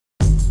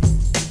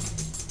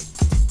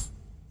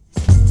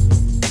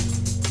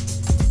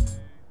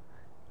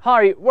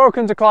Hi,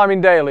 welcome to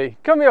Climbing Daily.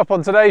 Coming up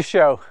on today's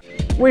show,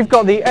 we've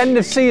got the end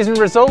of season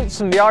results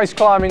from the Ice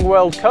Climbing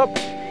World Cup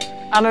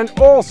and an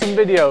awesome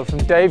video from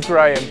Dave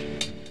Graham.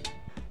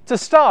 To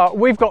start,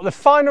 we've got the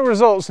final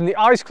results from the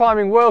Ice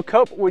Climbing World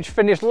Cup, which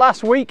finished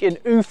last week in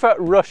Ufa,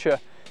 Russia.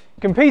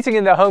 Competing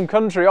in their home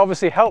country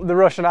obviously helped the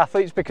Russian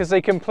athletes because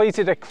they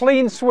completed a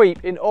clean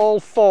sweep in all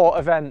 4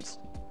 events.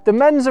 The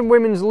men's and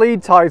women's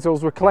lead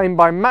titles were claimed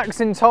by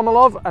Maxim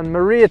Tomilov and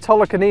Maria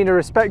Tolokonina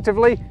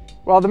respectively,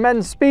 while the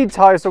men's speed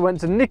title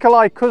went to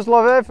Nikolay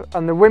Kuzovlev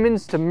and the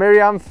women's to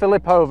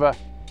MaryamFilippova.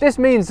 This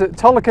means that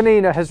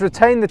Tolokonina has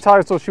retained the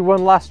title she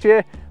won last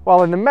year,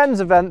 while in the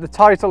men's event the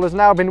title has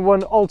now been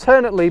won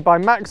alternately by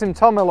Maxim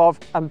Tomilov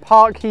and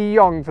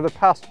Yong for the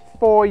past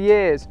 4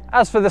 years.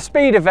 As for the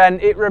speed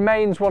event, it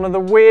remains one of the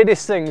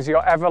weirdest things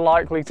you're ever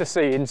likely to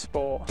see in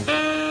sport.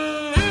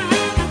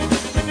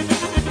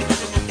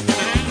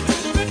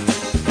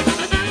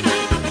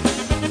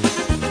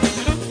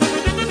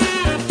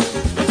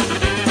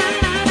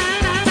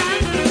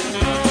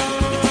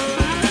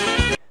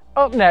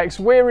 Up next,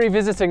 we're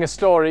revisiting a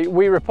story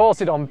we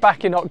reported on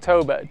back in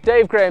October,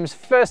 Dave Graham's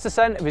first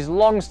ascent of his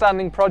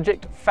long-standing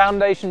project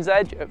Foundation's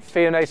Edge at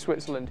Fionnay,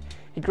 Switzerland.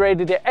 He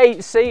graded it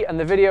 8C and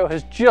the video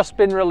has just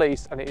been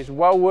released and it is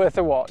well worth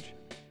a watch.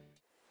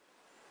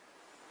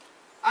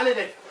 Allez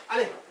Dave,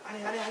 allez,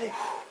 allez, allez, allez,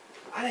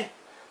 allez.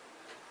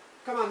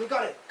 Come on, you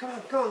got it. Come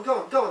on, come on, come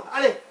on, come on,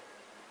 allez.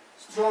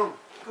 Strong,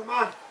 come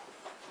on.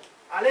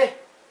 Allez,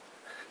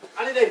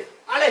 allez Dave,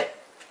 allez.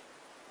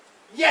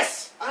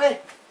 Yes, allez.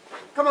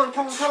 Come on,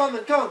 come on, come on,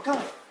 man, come on, come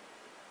on.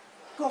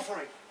 Go for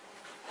it.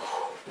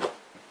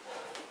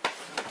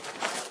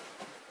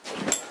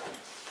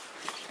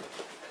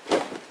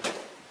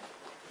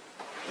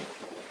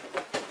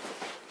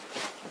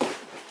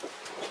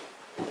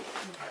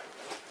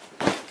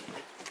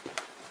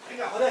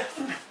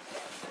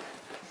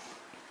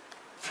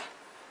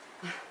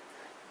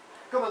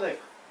 Come on, Dave.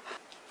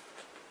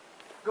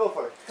 Go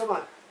for it. Come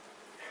on.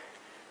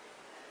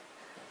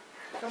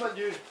 Come on,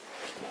 dude.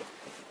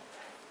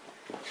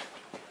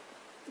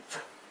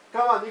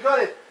 Come on, you got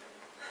it.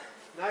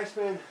 Nice,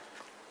 man.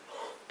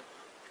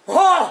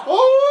 Oh!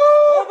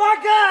 Oh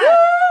my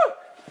God!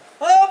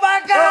 Oh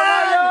my God! Oh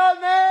my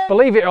God, man!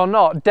 Believe it or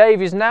not,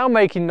 Dave is now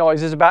making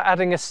noises about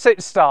adding a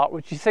sit start,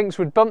 which he thinks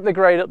would bump the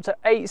grade up to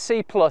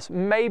 8C+,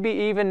 maybe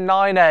even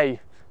 9A.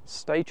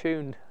 Stay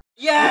tuned.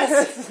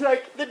 Yes!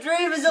 Like, the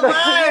dream is alive,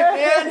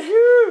 man!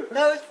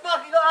 That was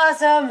fucking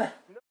awesome!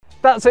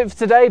 That's it for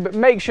today, but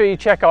make sure you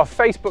check our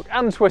Facebook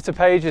and Twitter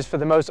pages for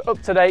the most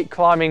up-to-date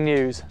climbing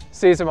news.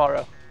 See you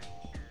tomorrow.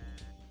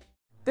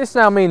 This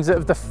now means that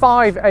of the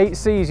 5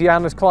 8Cs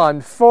Jan has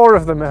climbed, 4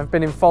 of them have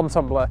been in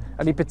Fontainebleau,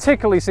 and he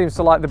particularly seems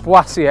to like the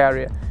Boissy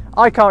area.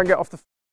 I can't get off the